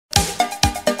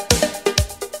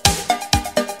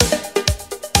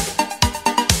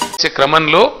వచ్చే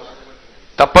క్రమంలో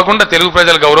తప్పకుండా తెలుగు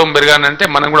ప్రజల గౌరవం పెరగాలంటే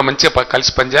మనం కూడా మంచిగా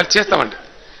కలిసి పనిచేయాలి, చేస్తామండి.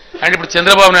 అంటే ఇప్పుడు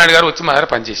చంద్రబాబు నాయుడు గారు వచ్చి మా దగ్గర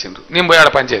పనిచేసిండ్రు, నేను పోయి ఆడ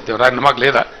పనిచేద్దాం రాని మాకు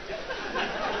లేదా?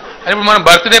 అని ఇప్పుడు మనం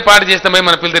బర్త్డే పార్టీ చేస్తామై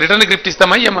మన పిల్లలు రిటర్న్ గిఫ్ట్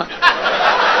ఇస్తామా అయ్యమ్మా?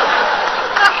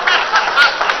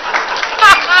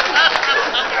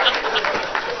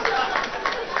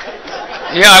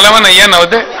 ఏ అలామని అయ్యా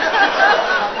నవ్వుతే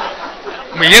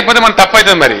ఇవ్వకపోతే మనం తప్పు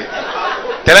అవుతుంది. మరి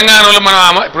తెలంగాణలో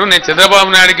మనం ఇప్పుడు నేను చంద్రబాబు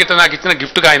నాయుడు గిట్ట నాకు ఇచ్చిన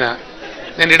గిఫ్ట్ ఆయన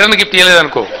నేను రిటర్న్ గిఫ్ట్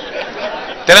ఇవ్వలేదనుకో,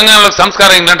 తెలంగాణలో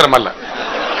సంస్కారం ఏంటంటారు మళ్ళా.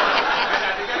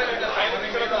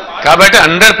 కాబట్టి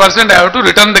 100% I have to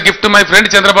return the gift to my friend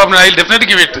Chandrababu Naidu. I will definitely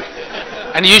give it,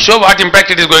 and you show what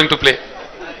impact it is going to play.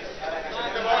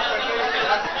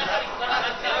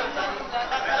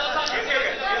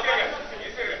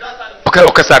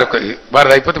 ఒక్కసారి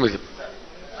వారు అయిపోతే మీరు చెప్పు.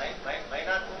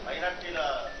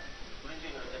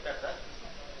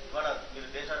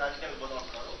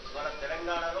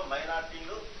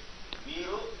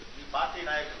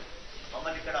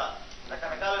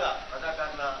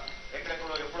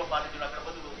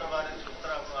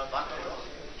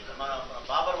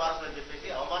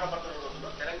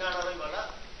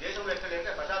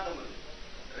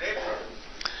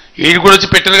 ఈడు కూడా వచ్చి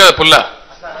పెట్టింది కదా పుల్ల,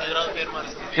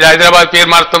 ఇది హైదరాబాద్ పేరు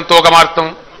మారుతాం, తోక మారుతాం,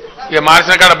 ఇక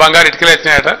మార్చిన కాడ బంగారు ఇటుకలు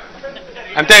వచ్చినాయట,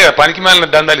 అంతే కదా, పనికి మాలిన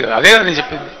దందాలు. అదే కదా నేను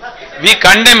చెప్పింది. వి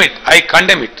condemn it, I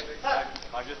condemn it.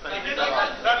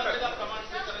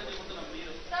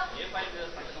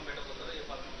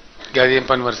 అదేం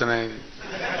పని వరుసన,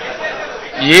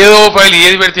 ఏదో పైలు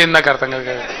ఏది పెడితే నాకు అర్థం కాదు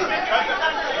కదా.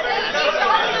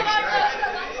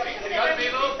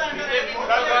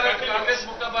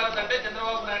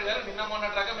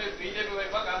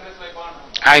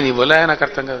 ఆయన ఇవ్వలే, నాకు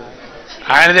అర్థం కాదు.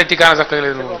 ఆయనదే టికానా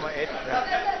చక్కగలేదు.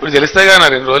 ఇప్పుడు తెలుస్తాయి కదా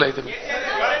 2 రోజులు అయితే.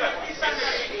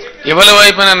 ఇవ్వల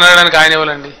వైపు అనడానికి ఆయన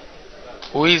ఇవ్వాలండి.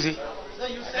 ఊఈజీ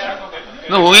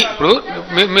నువ్వు ఇప్పుడు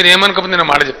మీరు ఏమనుకోకపోతే నేను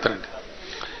మాట చెప్తానండి.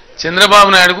 చంద్రబాబు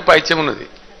నాయుడుకు పైత్యం ఉన్నది.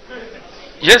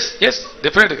 ఎస్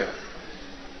డెఫినెట్గా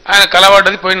ఆయన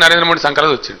కలవాడ్డది పోయి నరేంద్ర మోడీ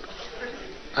సంకరాలు వచ్చిండు,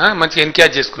 మంచిగా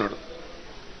ఎన్క్యాచ్ చేసుకున్నాడు.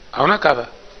 అవునా కాదా?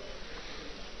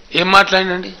 ఏం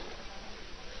మాట్లాడినండి?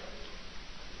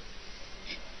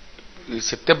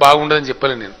 చెప్తే బాగుండదని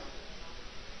చెప్పలే నేను,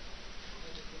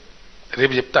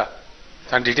 రేపు చెప్తా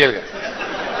చాలా డీటెయిల్గా.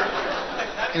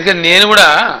 ఎందుకంటే నేను కూడా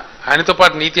ఆయనతో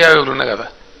పాటు నీతి ఆయోగులు ఉన్నా కదా,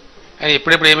 ఆయన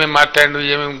ఎప్పుడెప్పుడు ఏమేమి మాట్లాడు,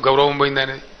 ఏమేమి గౌరవం పోయింది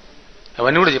అనేది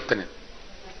అవన్నీ కూడా చెప్తాను నేను.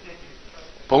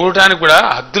 పొగడటానికి కూడా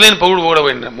హద్దులేని పొగుడు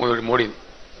పోయింది మోడీని.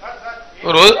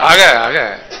 రోజు ఆగా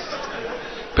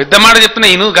పెద్ద మాట చెప్తున్నా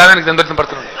ఈయన గాదానికి దందర్థం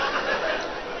పడుతున్నాడు.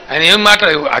 ఆయన ఏం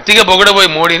మాట్లాడు, అతిగా పొగడబోయి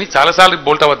మోడీని చాలాసార్లు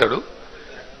బోల్తా అవుతాడు.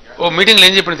 ఓ మీటింగ్లో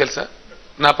ఏం చెప్పింది తెలుసా?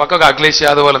 నా పక్కకు అఖిలేష్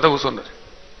యాదవ్ వాళ్ళంతా కూర్చున్నారు,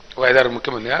 ఓ 5-6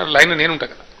 ముఖ్యమంత్రి లైన్ నేను ఉంటా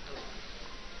కదా.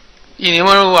 ఈయన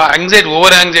ఏమో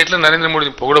ఓవర్ యాంగ్జైటీలో నరేంద్ర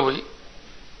మోడీని పొగడబోయి,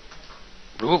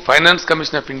 ఇప్పుడు ఫైనాన్స్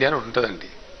కమిషన్ ఆఫ్ ఇండియా అని ఉంటుందండి,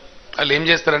 వాళ్ళు ఏం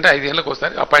చేస్తారంటే 5 ఏళ్ళకి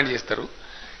ఒకసారి అపాయింట్ చేస్తారు.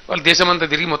 వాళ్ళు దేశమంతా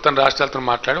తిరిగి మొత్తం రాష్ట్రాలతో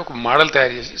మాట్లాడి ఒక మోడల్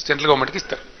తయారు చేసి సెంట్రల్ గవర్నమెంట్కి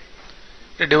ఇస్తారు.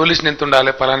 డెవల్యూషన్ ఎంత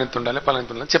ఉండాలి, పలానా ఎంత ఉండాలి, పలానా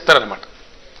ఎంత ఉండాలని చెప్తారనమాట.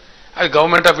 అది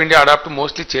government of India adapt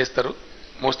mostly చేస్తారు,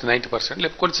 మోస్ట్ 90%.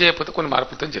 లేకపోతే కొన్ని చేయకపోతే కొన్ని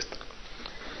మార్పులతో చేస్తారు.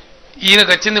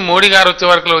 ఈయనకు వచ్చింది మోడీ గారు వచ్చే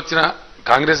వరకు వచ్చిన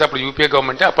కాంగ్రెస్ అప్పుడు యూపీఏ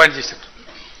గవర్నమెంటే అపాయింట్ చేశారు.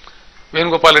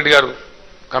 వేణుగోపాల్ రెడ్డి గారు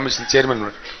కమిషన్ చైర్మన్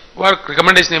ఉన్నాడు. వారు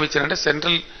రికమెండేషన్ ఏమి ఇచ్చారంటే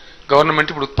సెంట్రల్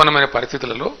గవర్నమెంట్ ఇప్పుడు ఉత్పన్నమైన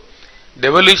పరిస్థితులలో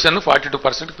డెవల్యూషన్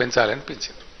 42% పెంచాలని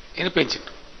పెంచారు. ఈయన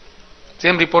పెంచిండు,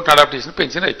 సేమ్ రిపోర్ట్ అడాప్ట్ చేసిన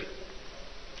పెంచిన అయిపోయింది.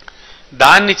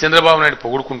 దాన్ని చంద్రబాబు నాయుడు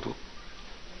పొగుడుకుంటూ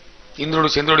ఇంద్రుడు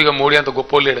చంద్రుడిగా మోడీ అంత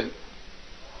గొప్పోళ్ళు లేడని,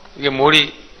 ఇక మోడీ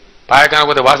పాయ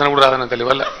కాకపోతే వాసన కూడా రాదన్న తల్లి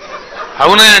వల్ల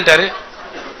అవునా అంటారే.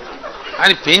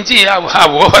 ఆయన పెంచి ఆ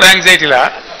ఓవర్ యాంగ్జైటీలా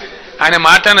ఆయన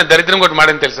మాట్లాడిన దరిద్రం కూడా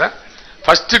మాడని తెలుసా?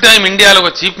 ఫస్ట్ టైం ఇండియాలో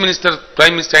ఒక చీఫ్ మినిస్టర్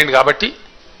ప్రైమ్ మినిస్టర్ అయింది కాబట్టి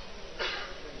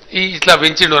ఇట్లా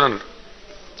పెంచిండు అని అన్నారు.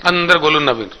 అందరు గొల్లు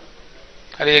నవ్విండ్రు.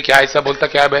 अरे क्या ऐसा बोलता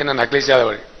क्या बहन अखिलेश यादव,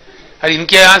 अरे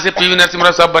इनके यहाँ से पीवी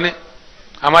नरसिम्हा साहब बने,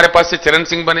 हमारे पास से चरण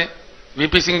सिंह बने,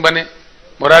 वीपी सिंह बने,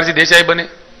 मोरारजी देसाई बने,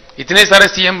 इतने सारे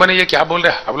सीएम बने, ये क्या बोल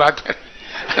रहे हैं औलाद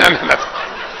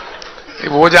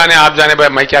वो जाने आप जाने भाई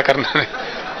मैं क्या करना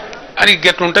అని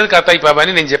గట్లుంటుంది కథ. ఈ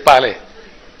పాపని నేను చెప్పాలి,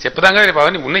 చెప్తాం కదా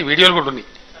పాపని, ఉన్నాయి వీడియోలు కూడా ఉన్నాయి.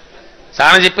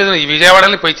 చాలా చెప్పేది ఈ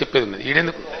విజయవాడని పోయి చెప్పేది ఉన్నది.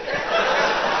 ఈడెందుకు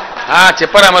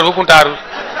చెప్పారా మరి ఊకుంటారు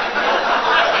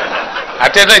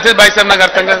అట్లా అయితే బాయ్ నాకు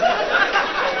అర్థం కాదు.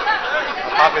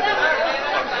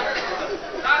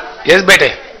 ఎస్ బేటే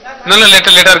నన్ను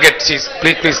లెటర్ గెట్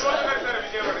ప్లీజ్.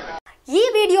 ఈ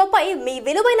వీడియోపై మీ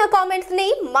విలువైన కామెంట్స్ ని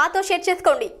మాతో షేర్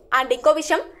చేసుకోండి. అండ్ ఇంకో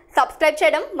విషయం, సబ్స్క్రైబ్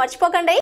చేయడం మర్చిపోకండి.